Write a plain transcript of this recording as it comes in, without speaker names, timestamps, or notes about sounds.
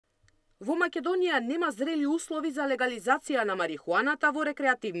Во Македонија нема зрели услови за легализација на марихуаната во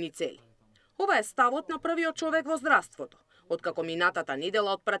рекреативни цели. Ова е ставот на првиот човек во здравството, откако минатата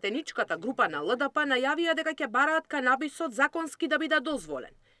недела од пратеничката група на ЛДП најавија дека ќе бараат канабисот законски да биде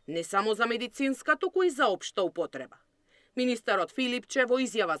дозволен, не само за медицинска, туку и за општа употреба. Министерот Филипче во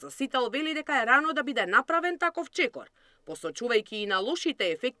изјава за Сител вели дека е рано да биде направен таков чекор, посочувајќи и на лошите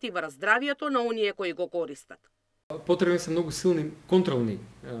ефекти врз здравието на оние кои го користат. Потребни се многу силни контролни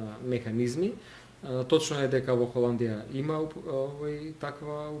механизми. Точно е дека во Холандија има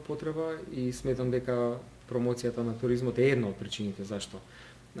таква употреба и сметам дека промоцијата на туризмот е една од причините зашто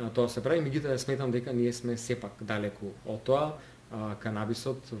тоа се прави. Меѓутоа сметам дека ние сме сепак далеку од тоа.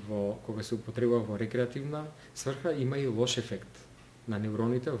 Канабисот кога се употребува во рекреативна сврха има и лош ефект на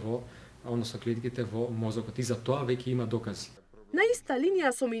невроните односно клетките во мозокот и за тоа веќе има докази. На иста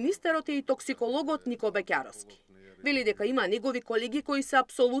линија со министерот е и токсикологот Нико Бекјаровски. Вели дека има негови колеги кои се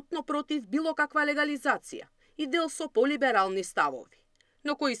апсолутно против било каква легализација и дел со полиберални ставови.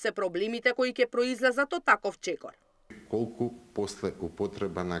 Но кои се проблемите кои ќе произлезат од таков чекор? Колку после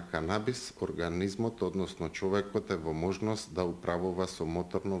употреба на канабис организмот, односно човекот е во можност да управува со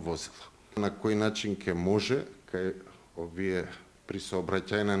моторно возило. На кој начин ќе може кај овие при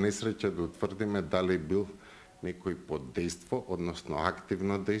сообраќајна несреќа да утврдиме дали бил некој под дејство, односно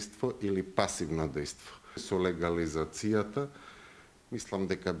активно дејство или пасивно дејство. Со легализацијата, мислам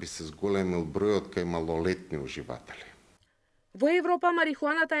дека би се зголемил бројот кај малолетни уживатели. Во Европа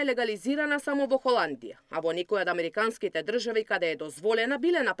марихуаната е легализирана само во Холандија, а во некои од американските држави каде е дозволена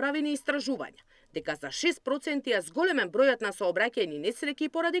биле направени истражувања, дека за 6% е зголемен бројот на сообраќајни несреќи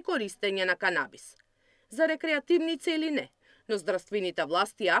поради користење на канабис. За рекреативни цели не, но здравствените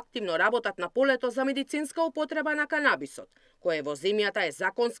власти активно работат на полето за медицинска употреба на канабисот, кое во земјата е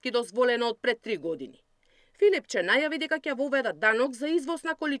законски дозволено од пред 3 години. Филипче најави дека ќе воведат данок за извоз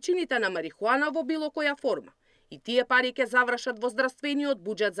на количините на марихуана во било која форма и тие пари ќе завршат во здравствениот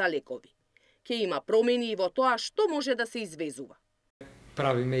буџет за лекови. Ќе има промени и во тоа што може да се извезува.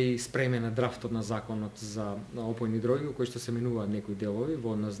 Правиме и спреме на драфтот на законот за опојни дроги, кој што се менуваат некои делови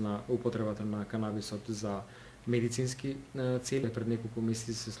во однос на употребата на канабисот за медицински цели. Пред неколку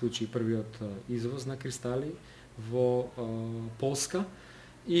месеци се случи првиот извоз на кристали во Полска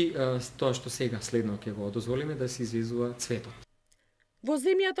и тоа што сега следно ќе го дозволиме да се извезува цветот. Во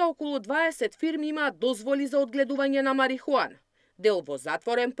земјата околу 20 фирми имаат дозволи за одгледување на марихуана, дел во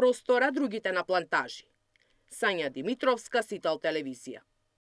затворен простор, а другите на плантажи. Сања Димитровска, Сител Телевизија.